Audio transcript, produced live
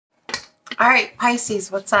All right,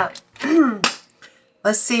 Pisces, what's up?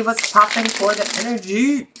 Let's see what's popping for the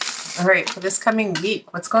energy. All right, for this coming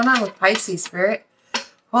week, what's going on with Pisces, Spirit?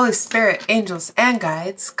 Holy Spirit, angels and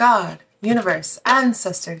guides, God, universe,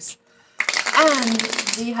 ancestors, and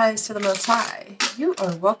the highest to the most high. You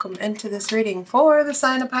are welcome into this reading for the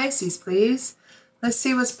sign of Pisces, please. Let's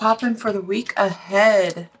see what's popping for the week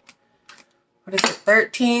ahead. What is it?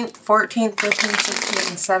 13th, 14th, 15th, 16th,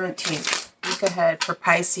 and 17th. Week ahead for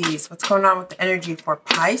Pisces. What's going on with the energy for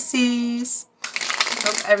Pisces?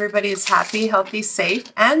 Hope everybody is happy, healthy,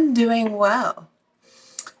 safe, and doing well.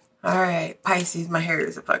 All right, Pisces, my hair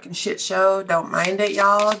is a fucking shit show. Don't mind it,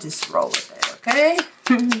 y'all. Just roll with it, okay?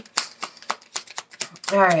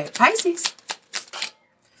 All right, Pisces.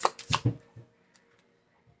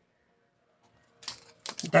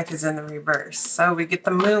 The deck is in the reverse. So we get the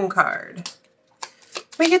moon card.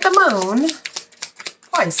 We get the moon,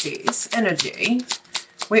 Pisces energy.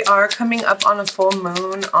 We are coming up on a full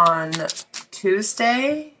moon on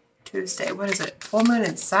Tuesday. What is it? Full moon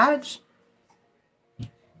in Sag?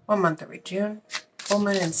 What month are we? June? Full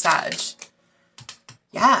moon in Sag.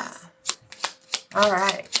 Yeah. All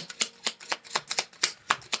right.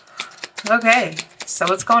 Okay. So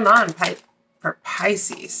what's going on for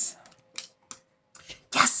Pisces?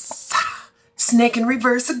 Yes! Snake in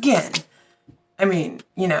reverse again. I mean,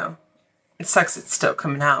 you know, it sucks it's still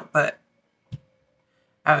coming out, but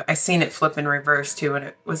I seen it flip in reverse too when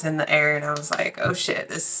it was in the air, and I was like, oh shit,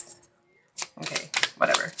 this... Okay,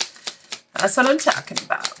 whatever. That's what I'm talking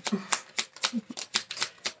about.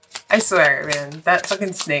 I swear, man, that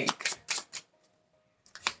fucking snake.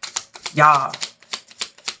 Yeah.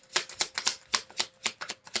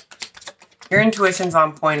 Your intuition's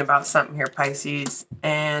on point about something here, Pisces.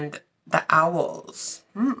 And the owls.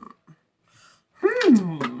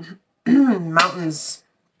 Mountains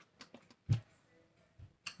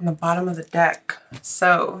on the bottom of the deck.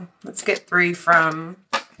 So let's get 3 from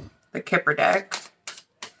the Kipper deck.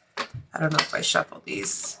 I don't know if I shuffled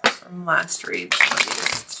these from last read. So let me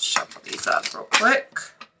just shuffle these up real quick.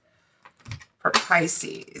 For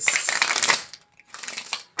Pisces.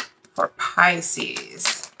 For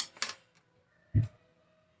Pisces.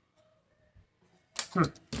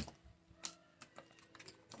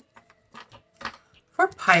 For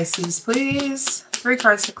Pisces, please. 3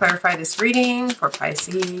 cards to clarify this reading for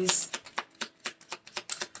Pisces.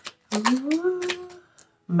 Ooh.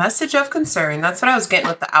 Message of concern. That's what I was getting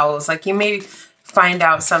with the owls. Like, you may find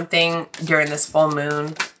out something during this full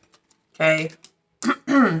moon. Okay.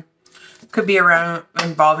 Could be around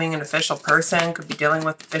involving an official person. Could be dealing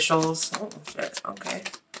with officials. Oh, shit. Okay.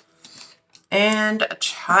 And a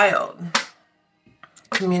child.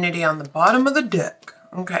 Community on the bottom of the deck.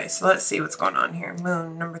 Okay, so let's see what's going on here.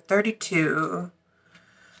 Moon number 32.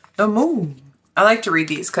 The moon. I like to read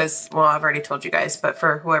these because, well, I've already told you guys, but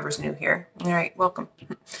for whoever's new here. All right, welcome.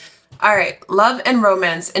 All right, love and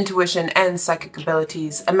romance, intuition and psychic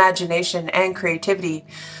abilities, imagination and creativity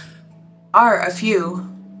are a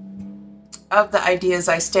few of the ideas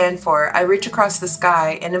I stand for. I reach across the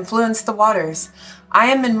sky and influence the waters. I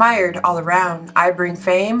am admired all around. I bring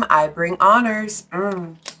fame. I bring honors.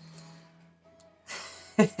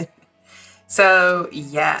 So,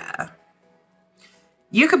 yeah.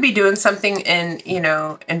 You could be doing something in, you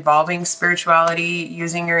know, involving spirituality,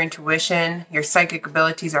 using your intuition. Your psychic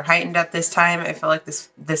abilities are heightened at this time. I feel like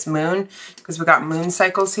this moon, because we got moon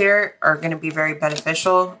cycles here, are going to be very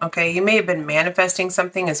beneficial. Okay, you may have been manifesting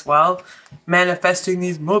something as well. Manifesting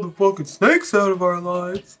these motherfucking snakes out of our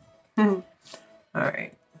lives. All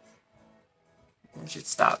right. I should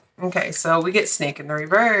stop. Okay, so we get snake in the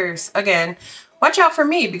reverse. Again, watch out for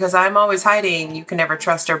me because I'm always hiding. You can never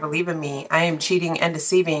trust or believe in me. I am cheating and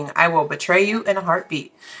deceiving. I will betray you in a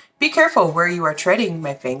heartbeat. Be careful where you are treading.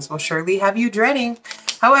 My fangs will surely have you dreading.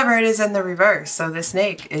 However, it is in the reverse, so the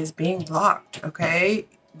snake is being blocked, okay?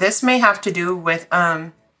 This may have to do with,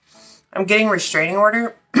 I'm getting restraining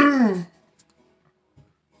order.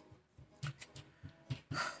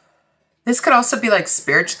 This could also be like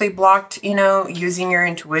spiritually blocked, you know, using your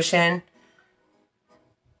intuition.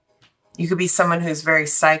 You could be someone who's very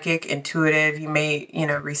psychic, intuitive. You may, you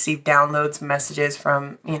know, receive downloads, messages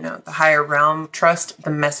from, you know, the higher realm. Trust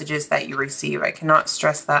the messages that you receive. I cannot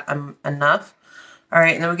stress that enough. All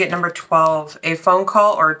right, and then we get number 12. A phone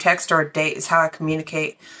call or a text or a date is how I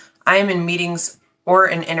communicate. I am in meetings or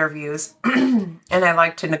in interviews, and I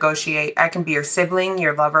like to negotiate. I can be your sibling,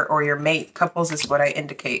 your lover, or your mate. Couples is what I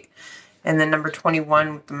indicate. And then number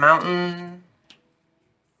 21 with the mountain.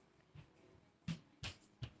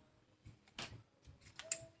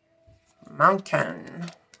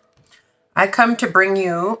 Mountain. I come to bring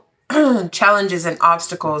you challenges and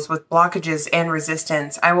obstacles with blockages and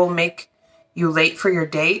resistance. I will make you late for your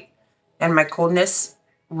date, and my coldness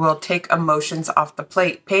will take emotions off the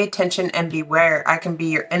plate. Pay attention and beware. I can be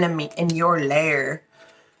your enemy in your lair.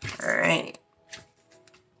 All right.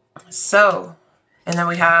 So, and then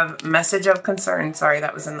we have message of concern. Sorry,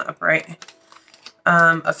 that was in the upright.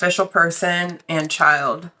 Official person and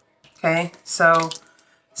child. Okay, so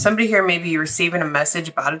somebody here may be receiving a message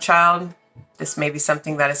about a child. This may be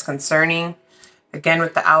something that is concerning. Again,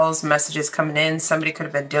 with the owls, messages coming in. Somebody could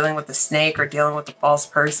have been dealing with a snake or dealing with a false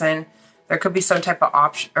person. There could be some type of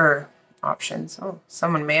options. Oh,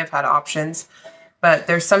 someone may have had options. But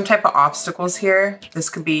there's some type of obstacles here. This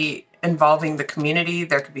could be involving the community.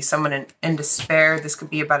 There could be someone in despair. This could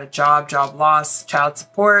be about a job loss, child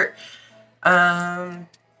support.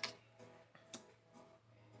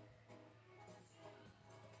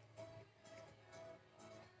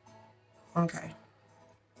 Okay.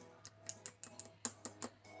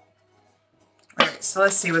 All right, so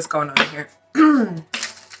let's see what's going on here.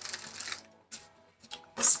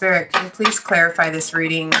 Spirit, can you please clarify this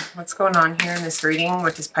reading? What's going on here in this reading?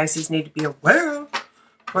 What does Pisces need to be aware of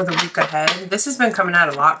for the week ahead? This has been coming out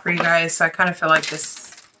a lot for you guys, so I kind of feel like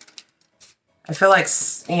this... I feel like,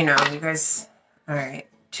 you know, you guys... All right.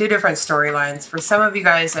 2 different storylines. For some of you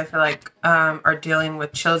guys, I feel like are dealing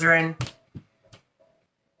with children.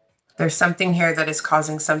 There's something here that is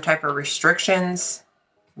causing some type of restrictions.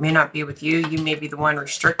 It may not be with you. You may be the one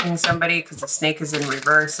restricting somebody because the snake is in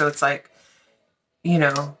reverse. So it's like, you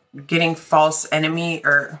know, getting false enemy,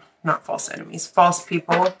 or not false enemies, false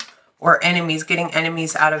people or enemies, getting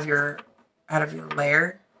enemies out of your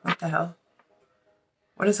lair. What the hell?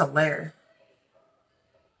 What is a lair?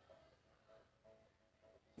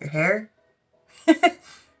 Your hair?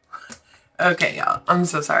 Okay, y'all. I'm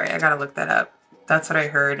so sorry. I gotta look that up. That's what I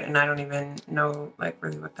heard, and I don't even know, like,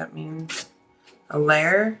 really what that means. A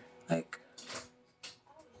lair? Like...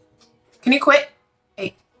 Can you quit?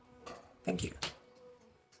 Hey. Thank you.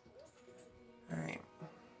 Alright.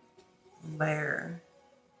 Lair.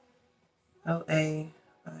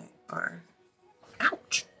 L-A-I-R.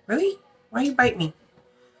 Ouch. Really? Why you bite me?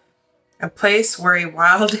 A place where a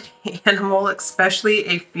wild animal, especially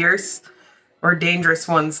a fierce or dangerous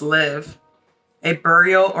ones, live. A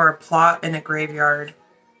burial or a plot in a graveyard.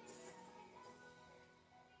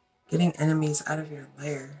 Getting enemies out of your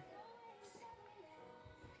lair.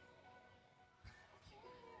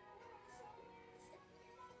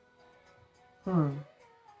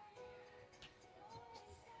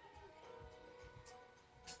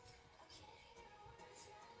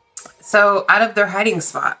 So out of their hiding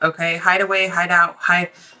spot, okay? Hideaway, hideout, hide.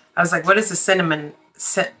 I was like, what is the cinnamon?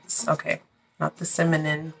 Okay, not the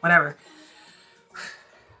cinnamon, whatever.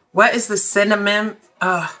 What is the cinnamon?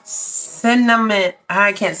 Cinnamon.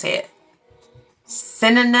 I can't say it.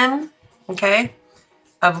 Synonym, okay,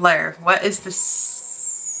 of lair. What is the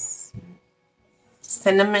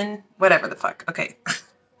cinnamon? Whatever the fuck. Okay.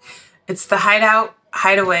 It's the hideout,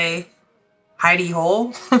 hideaway, hidey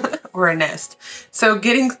hole, or a nest. So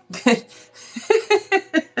getting...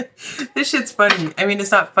 This shit's funny. I mean,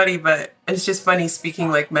 it's not funny, but it's just funny speaking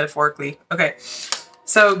like metaphorically. Okay.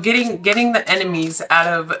 So getting the enemies out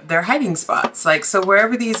of their hiding spots. Like, so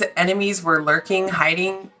wherever these enemies were lurking,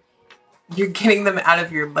 hiding, you're getting them out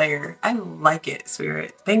of your lair. I like it,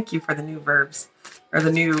 Spirit. Thank you for the new verbs, or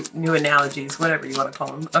the new analogies, whatever you want to call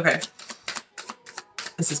them. Okay.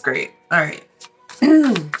 This is great. All right.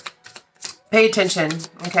 Pay attention,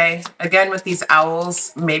 okay? Again, with these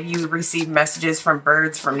owls, maybe you receive messages from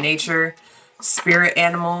birds, from nature, spirit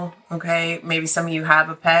animal, okay? Maybe some of you have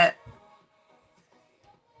a pet.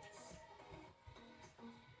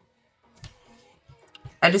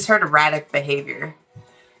 I just heard erratic behavior.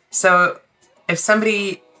 So if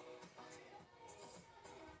somebody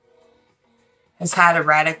has had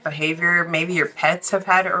erratic behavior, maybe your pets have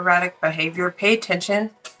had erratic behavior, pay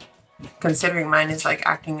attention. Considering mine is like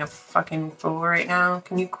acting a fucking fool right now.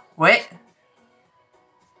 Can you quit?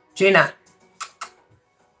 Gina.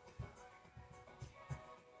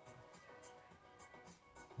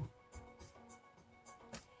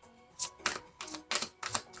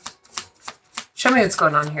 Show me what's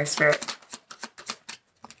going on here, Spirit.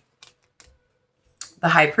 The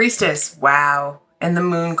High Priestess. Wow. And the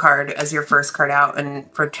Moon card as your first card out.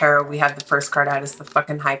 And for Tarot, we have the first card out as the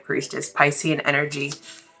fucking High Priestess. Piscean energy.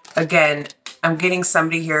 Again, I'm getting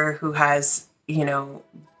somebody here who has, you know,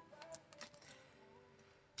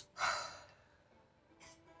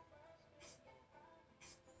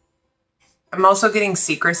 I'm also getting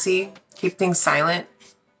secrecy. Keep things silent.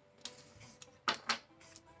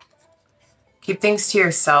 Keep things to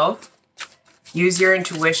yourself. Use your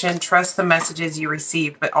intuition. Trust the messages you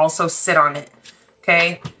receive, but also sit on it.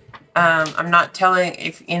 Okay? I'm not telling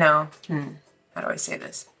if, you know, how do I say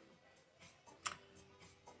this?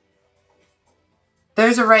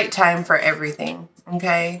 There's a right time for everything.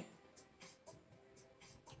 Okay?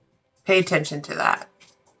 Pay attention to that.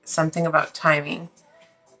 Something about timing.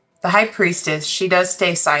 The High Priestess, she does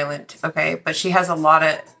stay silent, okay? But she has a lot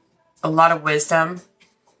of wisdom.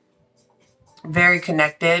 Very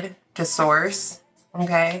connected to source,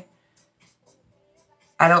 okay?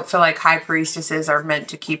 I don't feel like High Priestesses are meant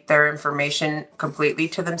to keep their information completely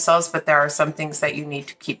to themselves, but there are some things that you need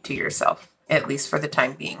to keep to yourself, at least for the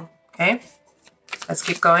time being, okay? Let's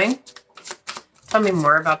keep going. Tell me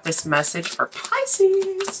more about this message for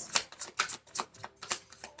Pisces.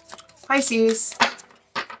 Pisces.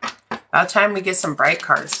 About time we get some bright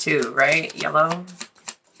cards too, right? Yellow.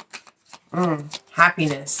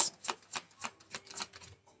 Happiness.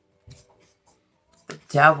 The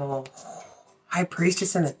Devil. High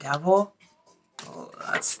Priestess and the Devil. Oh,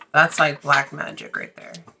 that's like black magic right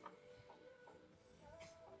there.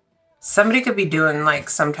 Somebody could be doing like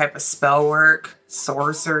some type of spell work,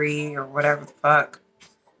 sorcery, or whatever the fuck.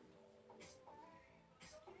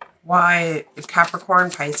 Why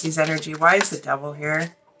Capricorn, Pisces energy? Why is the Devil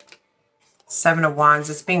here? Seven of Wands.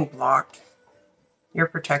 It's being blocked. You're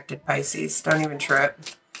protected, Pisces. Don't even trip.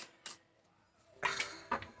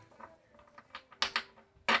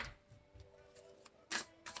 You're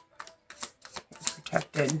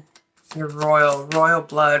protected. You're royal. Royal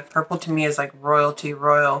blood. Purple to me is like royalty,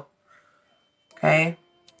 royal. Okay?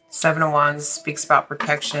 Seven of Wands speaks about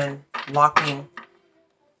protection, blocking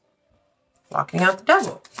out the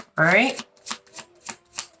Devil. All right?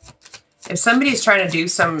 If somebody's trying to do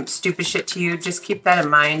some stupid shit to you, just keep that in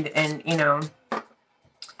mind and, you know,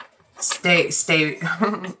 stay stay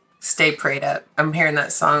prayed up. I'm hearing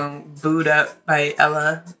that song Booed Up by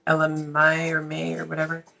Ella May or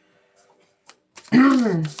whatever.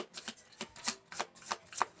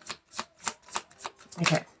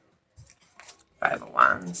 Okay. Five of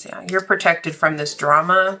Wands. Yeah, you're protected from this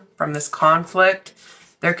drama, from this conflict.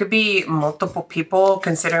 There could be multiple people,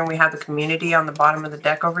 considering we have the community on the bottom of the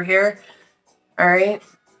deck over here. All right?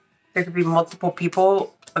 There could be multiple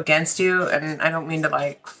people against you, and I don't mean to,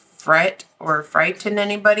 like, fret or frighten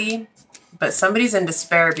anybody, but somebody's in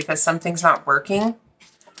despair because something's not working.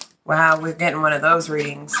 Wow, we're getting one of those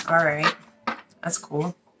readings. All right. That's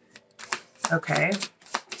cool. Okay.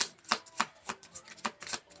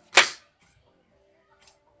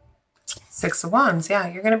 Six of Wands. Yeah,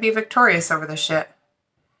 you're going to be victorious over this shit.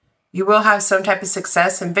 You will have some type of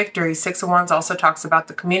success and victory. Six of Wands also talks about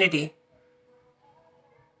the community.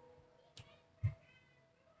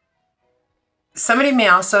 Somebody may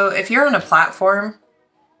also, if you're on a platform,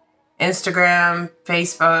 Instagram,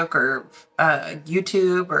 Facebook, or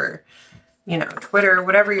YouTube, or, you know, Twitter,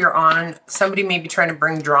 whatever you're on, somebody may be trying to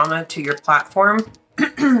bring drama to your platform.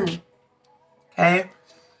 Okay?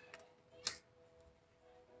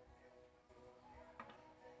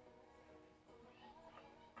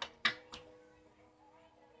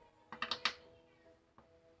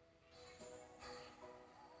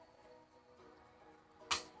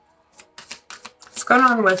 What's going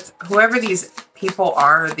on with whoever these people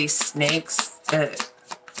are, these snakes?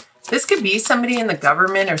 This could be somebody in the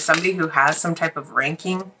government or somebody who has some type of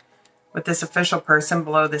ranking with this official person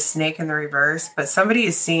below the snake in the reverse. But somebody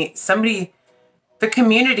is seeing, the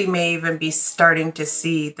community may even be starting to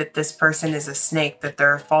see that this person is a snake, that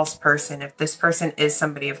they're a false person. If this person is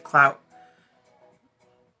somebody of clout.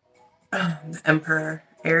 The Emperor,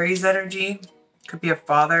 Aries energy. Could be a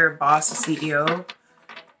father, a boss, a CEO.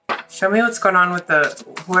 Show me what's going on with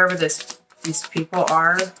whoever these people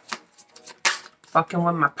are. Fucking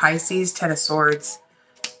with my Pisces, Ten of Swords.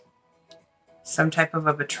 Some type of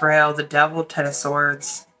a betrayal. The Devil, Ten of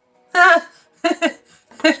Swords.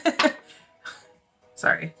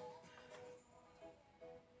 Sorry.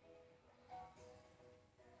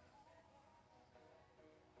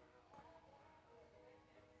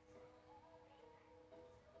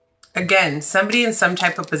 Again, somebody in some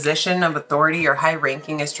type of position of authority or high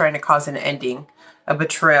ranking is trying to cause an ending, a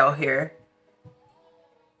betrayal here.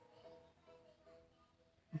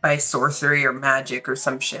 By sorcery or magic or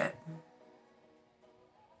some shit.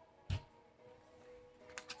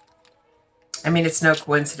 I mean, it's no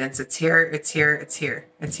coincidence. It's here, it's here, it's here.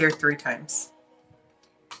 It's here 3 times.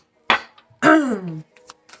 3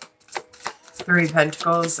 of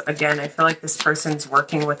Pentacles. Again, I feel like this person's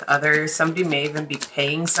working with others. Somebody may even be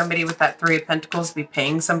paying somebody with that 3 of Pentacles, be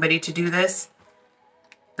paying somebody to do this.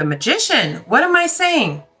 The Magician. What am I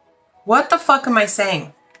saying? What the fuck am I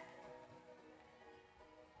saying?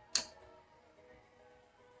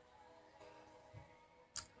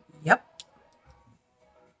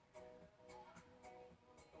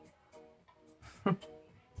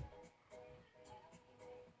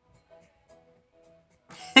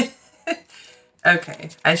 Okay,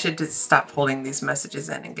 I should just stop holding these messages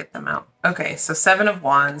in and get them out. Okay, so 7 of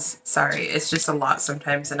Wands. Sorry, it's just a lot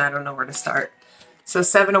sometimes and I don't know where to start. So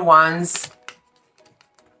 7 of Wands.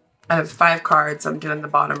 I have 5 cards. I'm doing the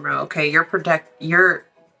bottom row. Okay, you're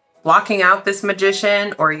blocking out this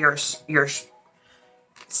magician, or you're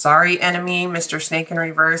sorry enemy, Mr. Snake in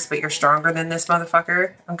reverse, but you're stronger than this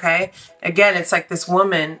motherfucker. Okay, again, it's like this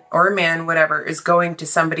woman or man, whatever, is going to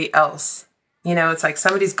somebody else. You know, it's like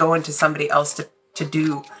somebody's going to somebody else to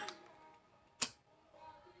do.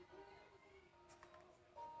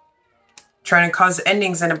 Trying to cause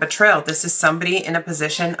endings and a betrayal. This is somebody in a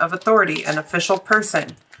position of authority, an official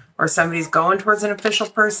person, or somebody's going towards an official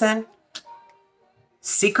person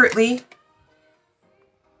secretly.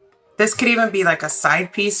 This could even be like a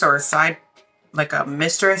side piece or a side, like a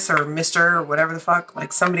mistress or mister or whatever the fuck,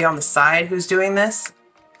 like somebody on the side who's doing this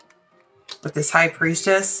with this high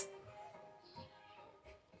priestess.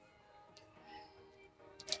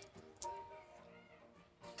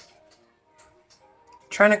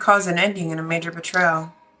 Trying to cause an ending and a major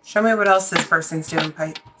betrayal. Show me what else this person's doing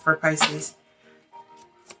for Pisces.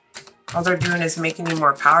 All they're doing is making you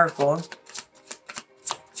more powerful.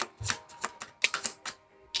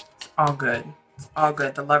 All good. All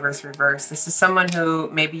good. The Lover's reverse. This is someone who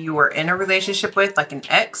maybe you were in a relationship with, like an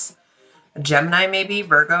ex, a Gemini maybe,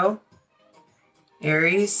 Virgo,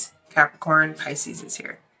 Aries, Capricorn, Pisces is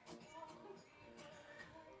here.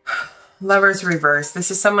 Lover's reverse.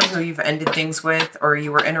 This is someone who you've ended things with or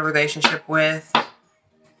you were in a relationship with.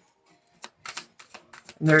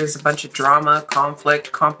 There's a bunch of drama,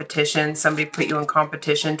 conflict, competition. Somebody put you in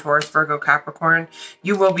competition, Taurus, Virgo, Capricorn.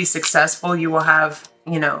 You will be successful. You will have,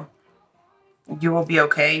 you know, you will be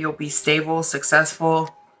okay. You'll be stable,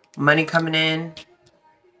 successful, money coming in.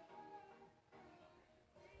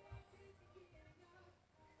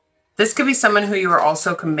 This could be someone who you are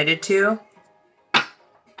also committed to,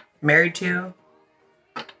 married to,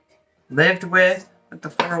 lived with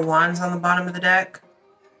the 4 of Wands on the bottom of the deck.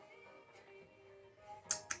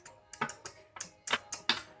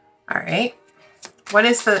 All right. What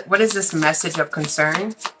is this message of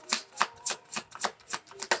concern?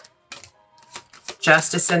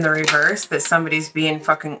 Justice in the reverse, that somebody's being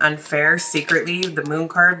fucking unfair secretly. The Moon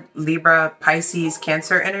card, Libra, Pisces,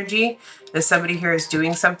 Cancer energy. That somebody here is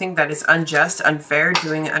doing something that is unjust, unfair,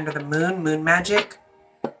 doing it under the moon, moon magic.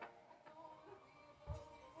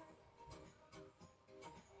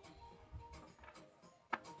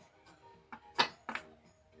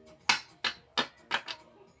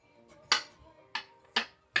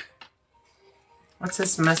 What's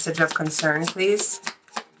this message of concern, please?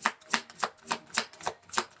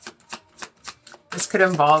 This could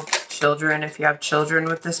involve children. If you have children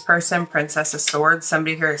with this person, Princess of Swords.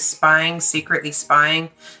 Somebody here is spying, secretly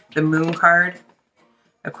spying. The Moon card,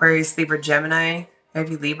 Aquarius, Libra, Gemini.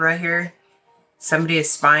 Heavy Libra here. Somebody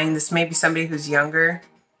is spying. This may be somebody who's younger.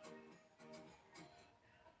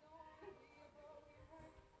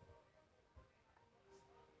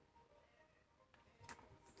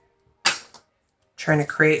 Trying to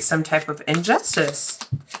create some type of injustice.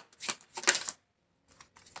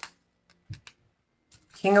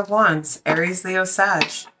 King of Wands, Aries, Leo, Sag.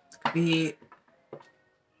 Could be...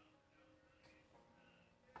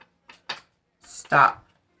 Stop.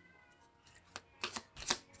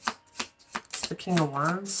 It's the King of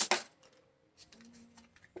Wands.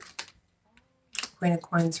 Queen of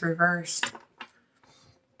Coins reversed.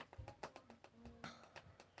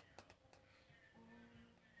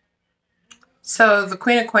 So the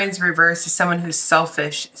Queen of Coins reversed is someone who's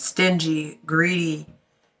selfish, stingy, greedy.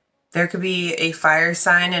 There could be a fire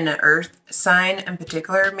sign and an earth sign in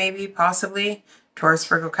particular, maybe, possibly. Taurus,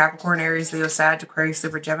 Virgo, Capricorn, Aries, Leo, Sag, Aquarius,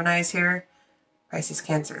 Libra, Gemini is here. Pisces,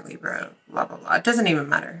 Cancer, Libra, blah, blah, blah. It doesn't even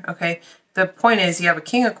matter, okay? The point is you have a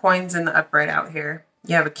King of Coins in the upright out here.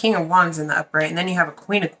 You have a King of Wands in the upright, and then you have a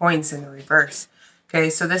Queen of Coins in the reverse. Okay,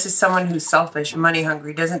 so this is someone who's selfish, money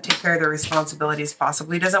hungry, doesn't take care of their responsibilities,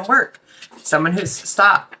 possibly doesn't work. Someone who's,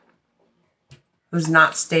 who's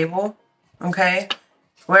not stable, okay?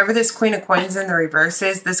 Whoever this Queen of Coins in the reverse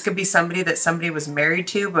is, this could be somebody that somebody was married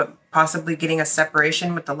to, but possibly getting a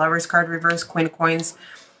separation with the Lover's card reverse, Queen of Coins.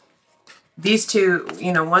 These two,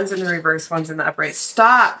 you know, one's in the reverse, one's in the upright.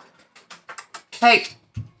 Stop! Hey!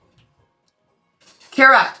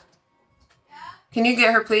 Kira! Can you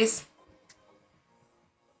get her, please?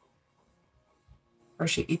 Or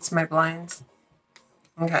she eats my blinds.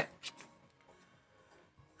 Okay.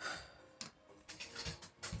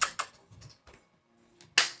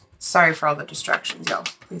 Sorry for all the distractions, y'all.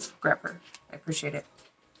 Please grab her. I appreciate it.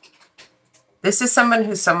 This is someone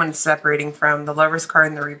who's someone separating from. The Lover's card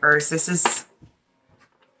in the reverse. This is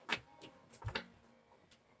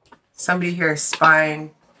Somebody here is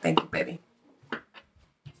spying. Thank you, baby.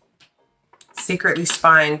 Secretly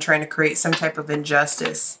spying, trying to create some type of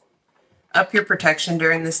injustice. Up your protection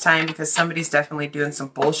during this time because somebody's definitely doing some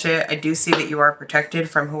bullshit. I do see that you are protected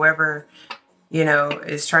from whoever, you know,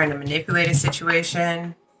 is trying to manipulate a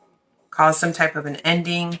situation, cause some type of an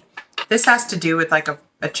ending. This has to do with like a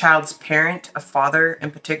child's parent, a father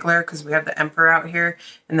in particular, because we have the Emperor out here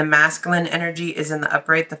and the masculine energy is in the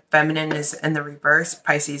upright. The feminine is in the reverse.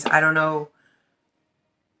 Pisces, I don't know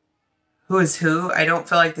who is who. I don't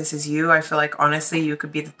feel like this is you. I feel like honestly, you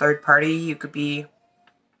could be the third party. You could be,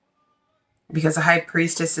 because the High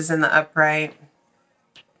Priestess is in the upright.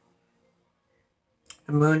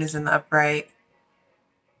 The Moon is in the upright.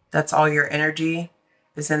 That's all your energy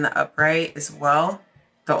is in the upright as well.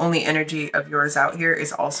 The only energy of yours out here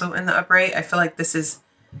is also in the upright. I feel like this is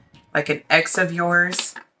like an ex of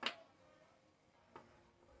yours.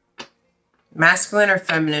 Masculine or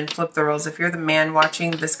feminine, flip the roles. If you're the man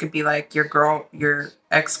watching, this could be like your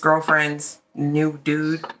ex-girlfriend's new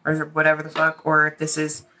dude or whatever the fuck. Or if this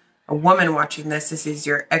is a woman watching this, this is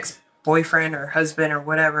your ex-boyfriend or husband or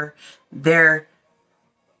whatever.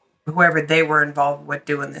 Whoever they were involved with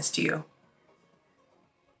doing this to you.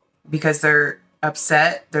 Because they're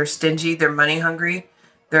upset, they're stingy, they're money hungry,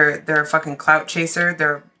 they're a fucking clout chaser,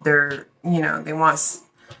 they're you know, they want,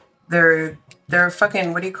 they're a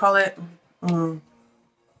fucking, what do you call it?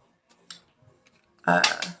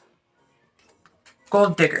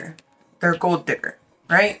 Gold digger. They're a gold digger,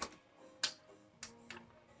 right?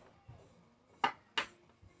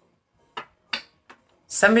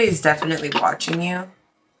 Somebody's definitely watching you.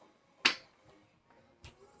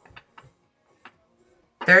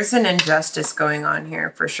 There's an injustice going on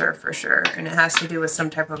here for sure, for sure. And it has to do with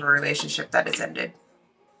some type of a relationship that has ended.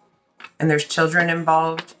 And there's children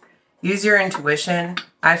involved. Use your intuition.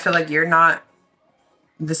 I feel like you're not,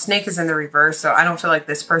 the snake is in the reverse, so I don't feel like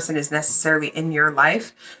this person is necessarily in your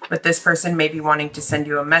life, but this person may be wanting to send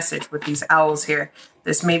you a message with these owls here.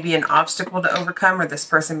 This may be an obstacle to overcome, or this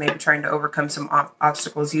person may be trying to overcome some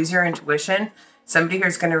obstacles. Use your intuition. Somebody here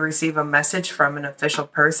is going to receive a message from an official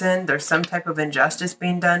person. There's some type of injustice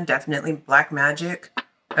being done. Definitely black magic.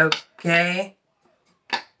 Okay.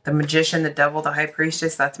 The magician, the devil, the high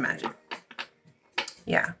priestess, that's magic.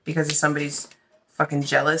 Yeah, because if somebody's fucking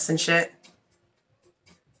jealous and shit.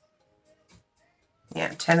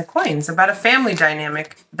 Yeah, 10 of coins. About a family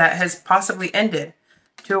dynamic that has possibly ended.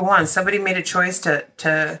 2 of wands. Somebody made a choice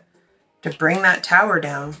to bring that tower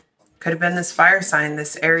down. Could have been this fire sign,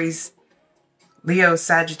 this Aries, Leo,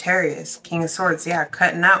 Sagittarius, King of Swords. Yeah,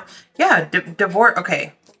 cutting out. Yeah, divorce.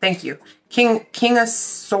 Okay, thank you. King of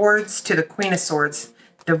Swords to the Queen of Swords.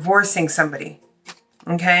 Divorcing somebody.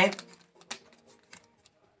 Okay?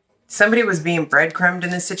 Somebody was being breadcrumbed in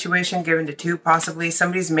this situation, given to 2 possibly.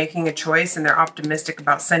 Somebody's making a choice and they're optimistic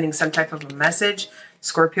about sending some type of a message.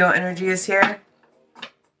 Scorpio energy is here.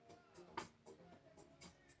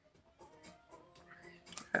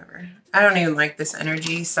 Whatever. I don't even like this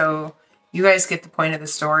energy, so you guys get the point of the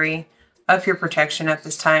story. Up your protection at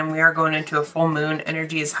this time. We are going into a full moon.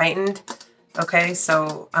 Energy is heightened. Okay,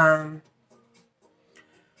 so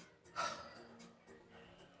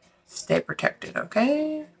stay protected,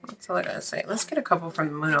 okay? That's all I gotta say. Let's get a couple from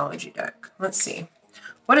the Moonology deck. Let's see.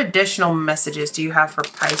 What additional messages do you have for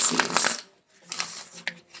Pisces?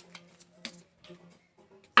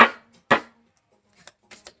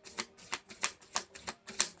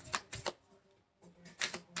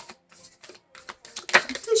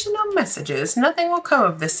 Additional messages. Nothing will come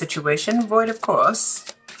of this situation. Void of course.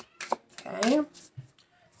 Okay.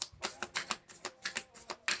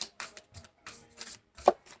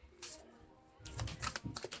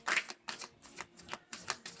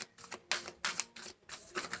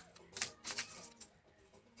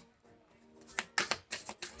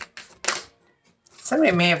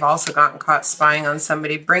 Somebody may have also gotten caught spying on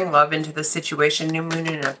somebody. Bring love into the situation. New moon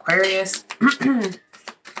in Aquarius.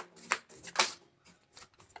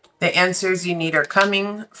 The answers you need are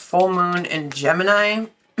coming. Full moon in Gemini.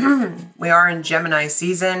 We are in Gemini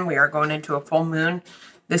season. We are going into a full moon.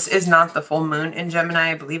 This is not the full moon in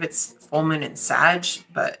Gemini. I believe it's full moon in Sag.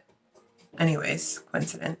 But anyways,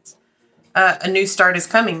 coincidence. A new start is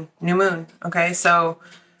coming. New moon. Okay, so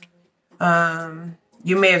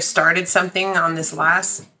you may have started something on this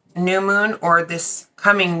last new moon or this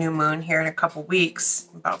coming new moon here in a couple weeks,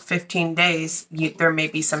 about 15 days. There may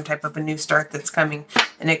be some type of a new start that's coming,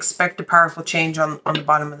 and expect a powerful change on the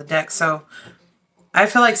bottom of the deck. So I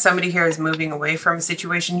feel like somebody here is moving away from a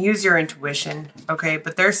situation. Use your intuition, okay?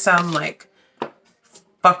 But there's some like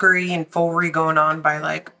fuckery and foolery going on by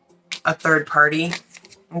like a third party,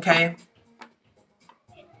 okay?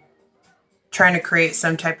 trying to create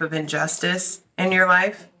some type of injustice in your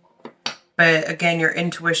life. But again, your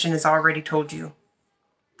intuition has already told you.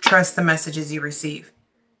 Trust the messages you receive.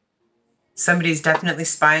 Somebody's definitely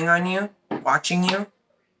spying on you, watching you,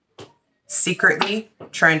 secretly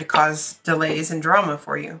trying to cause delays and drama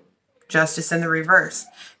for you. Justice in the reverse.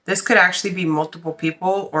 This could actually be multiple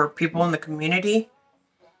people or people in the community,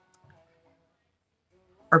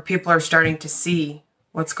 or people are starting to see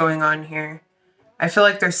what's going on here. I feel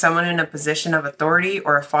like there's someone in a position of authority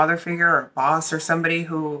or a father figure or a boss or somebody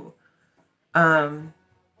who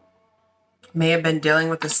may have been dealing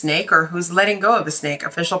with a snake or who's letting go of a snake.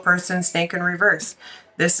 Official person, snake in reverse.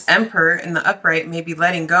 This Emperor in the upright may be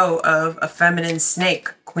letting go of a feminine snake.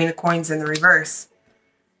 Queen of Coins in the reverse.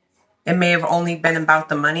 It may have only been about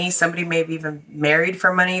the money. Somebody may have even married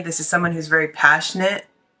for money. This is someone who's very passionate,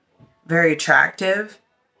 very attractive.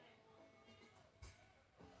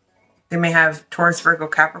 They may have Taurus, Virgo,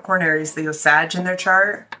 Capricorn, Aries, Leo, Sag in their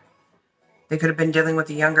chart. They could have been dealing with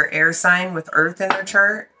a younger air sign with Earth in their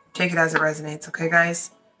chart. Take it as it resonates, okay,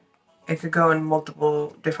 guys? It could go in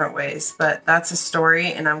multiple different ways, but that's a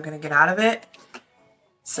story, and I'm going to get out of it.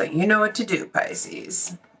 So you know what to do,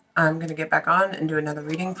 Pisces. I'm going to get back on and do another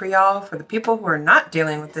reading for y'all for the people who are not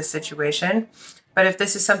dealing with this situation. But if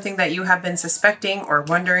this is something that you have been suspecting or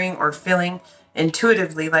wondering or feeling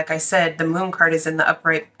intuitively, like I said, the Moon card is in the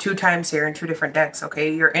upright 2 times here in 2 different decks,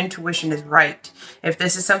 okay? Your intuition is right. If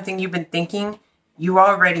this is something you've been thinking, you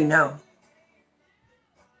already know.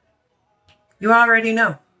 You already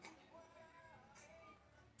know.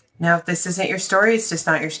 Now, if this isn't your story, it's just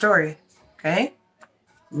not your story, okay?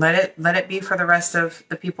 Let it be for the rest of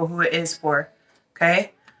the people who it is for,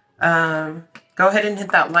 okay? Go ahead and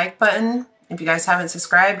hit that like button. If you guys haven't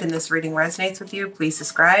subscribed and this reading resonates with you, please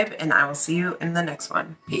subscribe, and I will see you in the next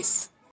one. Peace.